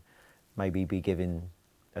encroach and maybe be giving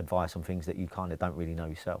advice on things that you kind of don't really know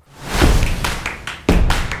yourself.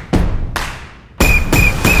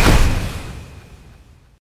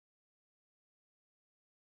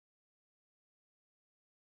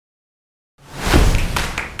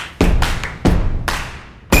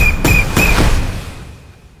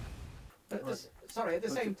 Sorry, at the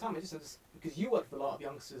same time, because you work with a lot of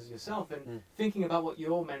youngsters yourself, and thinking about what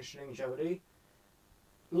you're mentioning, Jody,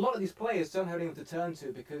 a lot of these players don't have anyone to turn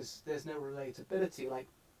to because there's no relatability. Like,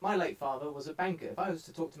 my late father was a banker. If I was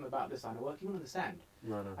to talk to him about this line of work, he wouldn't understand.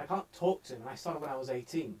 No. I can't talk to him, and I started when I was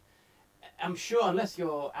 18. I'm sure unless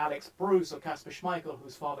you're Alex Bruce or Kasper Schmeichel,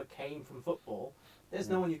 whose father came from football, there's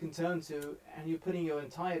no one you can turn to, and you're putting your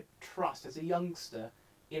entire trust as a youngster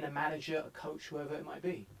in a manager, a coach, whoever it might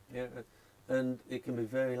be. Yeah, and it can be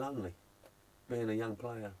very lonely being a young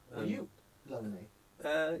player. Are you lonely?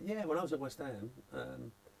 Yeah, when I was at West Ham,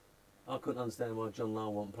 I couldn't understand why John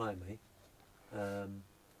Lyle wasn't playing me.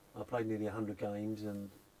 I played nearly 100 games, and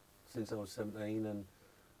since I was 17, and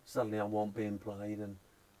suddenly I wasn't being played. And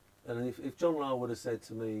if John Lyle would have said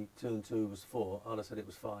to me 2 and 2 was 4, I'd have said it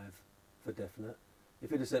was 5 for definite. If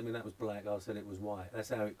he'd have said to me that was black, I'd have said it was white. That's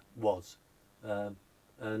how it was.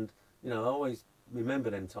 And you know, I always remember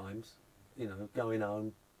them times. You know, going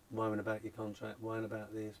home, worrying about your contract, worrying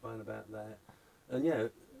about this, worrying about that. And yeah,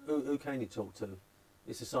 who can you talk to?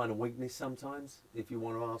 It's a sign of weakness sometimes if you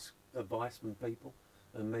want to ask advice from people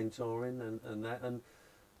and mentoring and that. And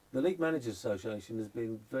the League Managers Association has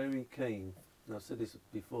been very keen, and I've said this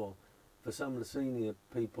before, for some of the senior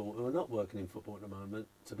people who are not working in football at the moment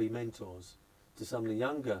to be mentors to some of the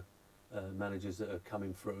younger managers that are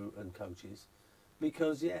coming through and coaches.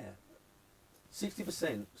 Because, yeah,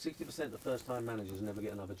 60% of first-time managers never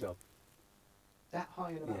get another job. That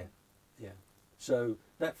high in amount? Yeah. So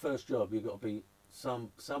that first job, you've got to be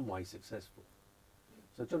some way successful.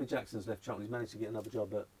 So Johnny Jackson's left Charlton. He's managed to get another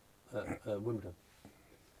job at Wimbledon.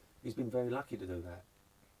 He's been very lucky to do that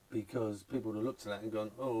because people would have looked at that and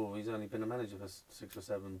gone, "Oh, he's only been a manager for 6 or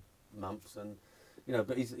 7 months," and you know,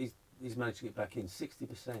 but he's managed to get back in.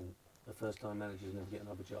 60% of first-time managers never get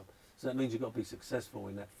another job. So that means you've got to be successful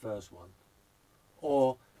in that first one.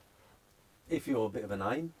 Or if you're a bit of a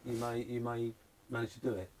name, you may manage to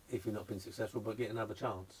do it if you're not been successful, but get another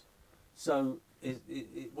chance. So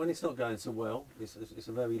when it's not going so well, it's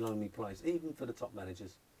a very lonely place, even for the top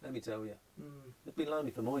managers. Let me tell you, it'd be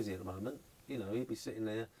lonely for Moisey at the moment. You know, he'd be sitting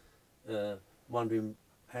there wondering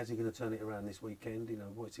how's he going to turn it around this weekend. You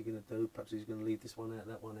know, what's he going to do? Perhaps he's going to leave this one out,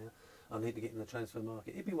 that one out. I need to get in the transfer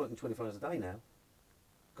market. He'd be working 24 hours a day now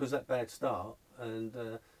because that bad start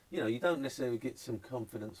and. You know, you don't necessarily get some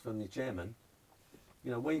confidence from your chairman.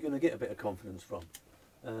 You know, where are you going to get a bit of confidence from?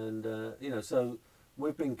 And, you know, so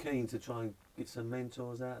we've been keen to try and get some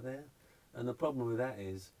mentors out there. And the problem with that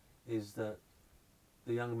is that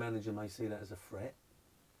the young manager may see that as a threat,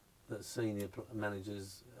 that senior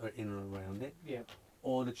managers are in and around it. Yeah.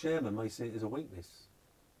 Or the chairman may see it as a weakness.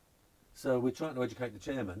 So we're trying to educate the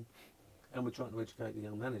chairman and we're trying to educate the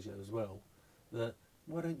young manager as well, that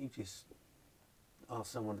why don't you just ask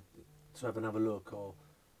someone to have another look, or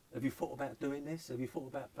have you thought about doing this? Have you thought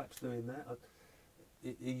about perhaps doing that? Are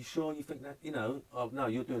you sure you think that, you know, oh no,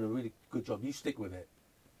 you're doing a really good job, you stick with it.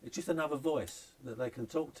 It's just another voice that they can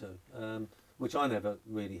talk to, which I never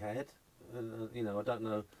really had. And, you know, I don't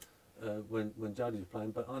know when Jody was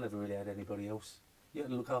playing, but I never really had anybody else. You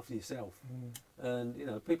had to look after yourself. And, you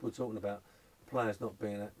know, people are talking about players not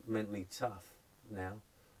being mentally tough now.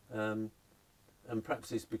 And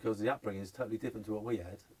perhaps it's because the upbringing is totally different to what we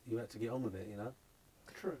had. You had to get on with it, you know.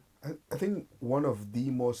 True. I think one of the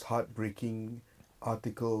most heartbreaking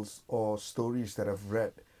articles or stories that I've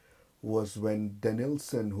read was when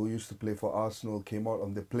Danielson, who used to play for Arsenal, came out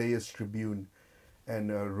on the Players' Tribune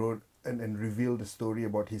and wrote and revealed the story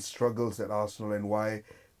about his struggles at Arsenal and why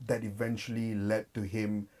that eventually led to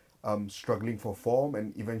him struggling for form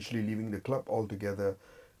and eventually leaving the club altogether.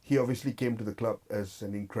 He obviously came to the club as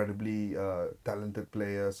an incredibly talented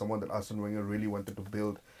player, someone that Arsene Wenger really wanted to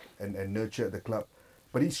build and nurture at the club.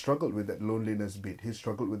 But he struggled with that loneliness bit. He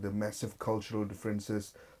struggled with the massive cultural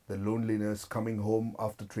differences, the loneliness, coming home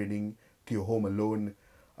after training to your home alone.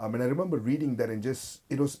 And I remember reading that and just,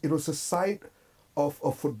 it was a side of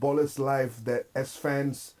a footballer's life that as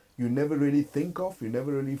fans, you never really think of, you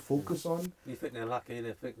never really focus on. You think they're lucky,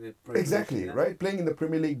 they think they're privileged. Exactly, right? Playing in the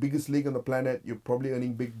Premier League, biggest league on the planet, you're probably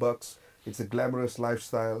earning big bucks. It's a glamorous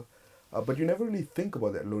lifestyle, but you never really think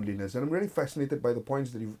about that loneliness. And I'm really fascinated by the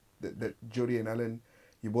points that Jody and Alan,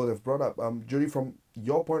 you both have brought up. Jody, from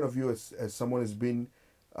your point of view as someone who's been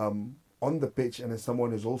on the pitch and as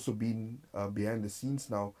someone who's also been behind the scenes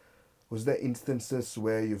now, was there instances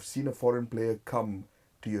where you've seen a foreign player come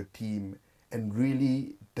to your team and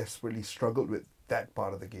really desperately struggled with that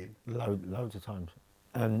part of the game? Loads of times,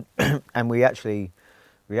 and and we actually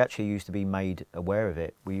used to be made aware of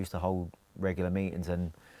it. We used to hold regular meetings,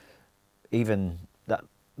 and even that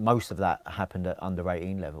most of that happened at under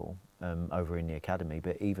 18 level over in the academy.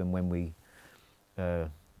 But even when we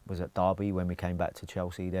was at Derby, when we came back to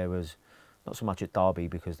Chelsea, there was not so much at Derby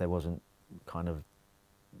because there wasn't kind of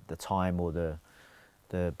the time or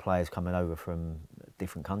the players coming over from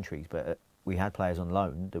different countries, but we had players on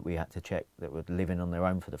loan that we had to check that were living on their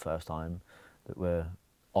own for the first time, that were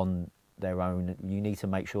on their own. You need to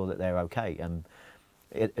make sure that they're okay. And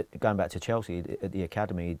going back to Chelsea, at the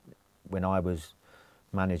academy, when I was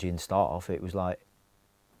managing staff, it was like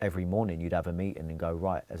every morning you'd have a meeting and go,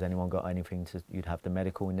 right, has anyone got anything to, you'd have the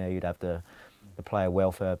medical in there, you'd have the player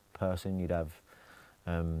welfare person, you'd have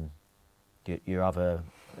your other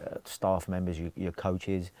staff members, your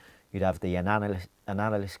coaches, you'd have the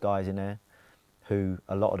analyst guys in there, who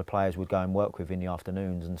a lot of the players would go and work with in the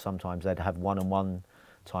afternoons, and sometimes they'd have one-on-one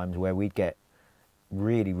times where we'd get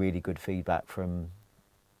really, really good feedback from,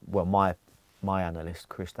 well, my analyst,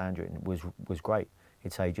 Chris Dandrin, was great.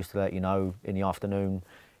 He'd say, just to let you know, in the afternoon,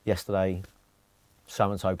 yesterday,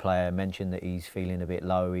 so-and-so player mentioned that he's feeling a bit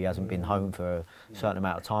low, he hasn't been home for a certain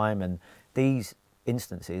amount of time, and these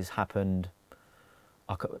instances happened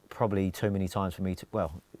probably too many times for me to,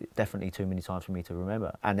 well, definitely too many times for me to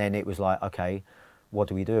remember. And then it was like, okay, what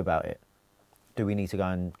do we do about it? Do we need to go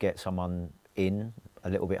and get someone in a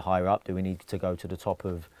little bit higher up? Do we need to go to the top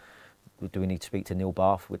of, do we need to speak to Neil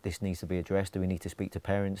Bath? This needs to be addressed. Do we need to speak to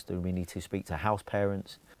parents? Do we need to speak to house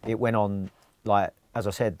parents? It went on, like, as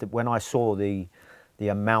I said, when I saw the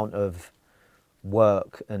amount of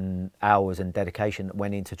work and hours and dedication that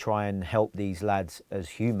went in to try and help these lads as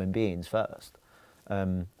human beings first,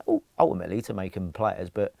 ultimately to make them players,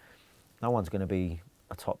 but no one's going to be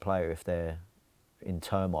a top player if they're in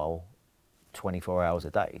turmoil 24 hours a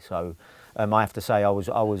day. So I have to say I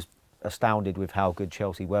was astounded with how good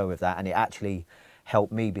Chelsea were with that, and it actually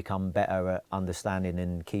helped me become better at understanding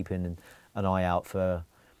and keeping an eye out for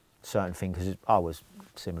certain things, because I was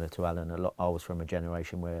similar to Alan a lot. I was from a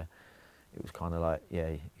generation where it was kind of like,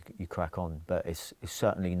 yeah, you crack on, but it's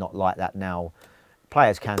certainly not like that now.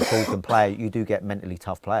 Players can talk and play. You do get mentally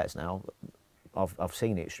tough players now. I've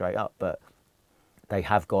seen it straight up, but they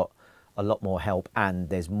have got a lot more help, and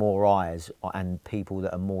there's more eyes and people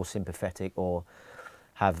that are more sympathetic or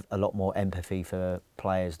have a lot more empathy for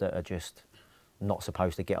players that are just not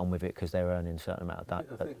supposed to get on with it because they're earning a certain amount of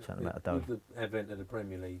dough. With the advent of the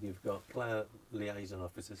Premier League, you've got player liaison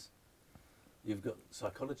officers, you've got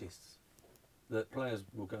psychologists that players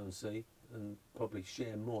will go and see and probably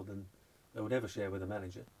share more than they would ever share with a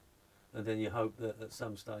manager, and then you hope that at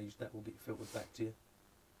some stage that will get filtered back to you,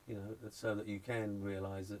 you know, so that you can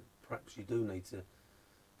realise that perhaps you do need to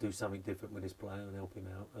do something different with this player and help him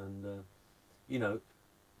out. And you know,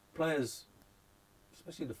 players,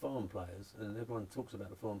 especially the foreign players, and everyone talks about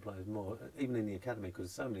the foreign players more, even in the academy,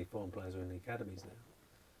 because so many foreign players are in the academies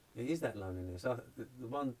now. It is that loneliness. The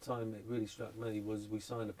one time it really struck me was we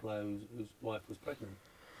signed a player whose wife was pregnant,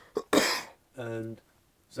 and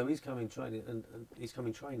so he's coming training,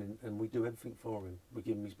 and we do everything for him. We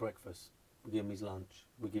give him his breakfast, we give him his lunch,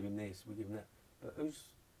 we give him this, we give him that. But who's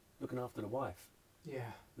looking after the wife?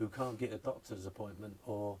 Yeah. Who can't get a doctor's appointment,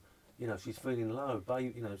 or you know, she's feeling low,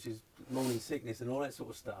 baby, you know, she's morning sickness and all that sort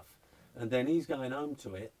of stuff. And then he's going home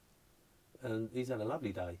to it, and he's had a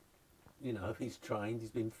lovely day. You know, he's trained, he's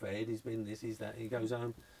been fed, he's been this, he's that. He goes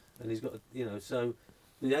home, and he's got, you know, so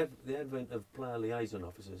the advent of player liaison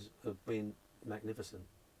officers have been magnificent.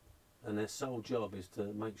 And their sole job is to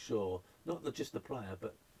make sure, not just the player,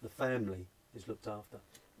 but the family is looked after.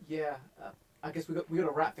 Yeah, I guess we got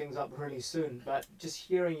to wrap things up really soon, but just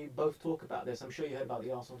hearing you both talk about this, I'm sure you heard about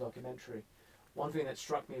the Arsenal documentary. One thing that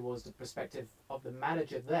struck me was the perspective of the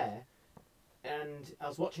manager there, and I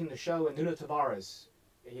was watching the show, and Nuno Tavares,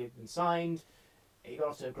 he had been signed, he got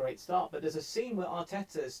off to a great start, but there's a scene where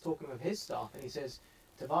Arteta is talking with his staff, and he says,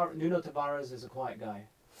 Nuno Tavares is a quiet guy,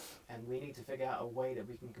 and we need to figure out a way that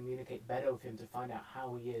we can communicate better with him to find out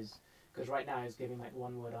how he is, because right now he's giving like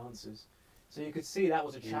one-word answers. So you could see that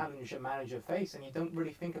was a challenge a manager faced, and you don't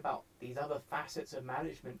really think about these other facets of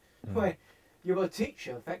management where you're a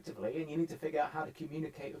teacher effectively, and you need to figure out how to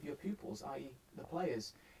communicate with your pupils, i.e. the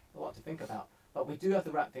players. A lot to think about. But we do have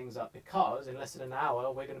to wrap things up because in less than an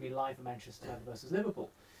hour we're going to be live for Manchester versus Liverpool,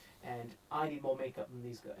 and I need more makeup than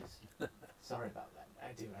these guys. Sorry about that.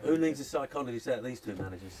 I do. Who needs a psychology set? These two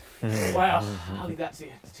managers. Well, I'll leave that to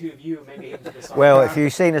the two of you, maybe even to decide. Well, if you'd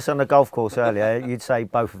seen us on the golf course earlier, you'd say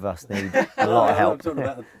both of us need a lot of I'm help. talking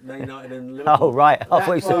about Man United and Liverpool. Oh, right. I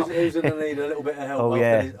thought you Well, said... Who's going to need a little bit of help Oh,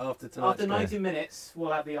 after, yeah. after tonight's After game? 90 minutes,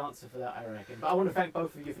 we'll have the answer for that, I reckon. But I want to thank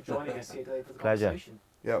both of you for joining us here today for the Pleasure. conversation.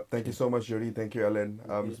 Yeah, thank you so much, Jody. Thank you, Alan.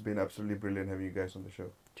 Thank you. It's been absolutely brilliant having you guys on the show.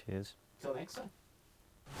 Cheers. Till next time.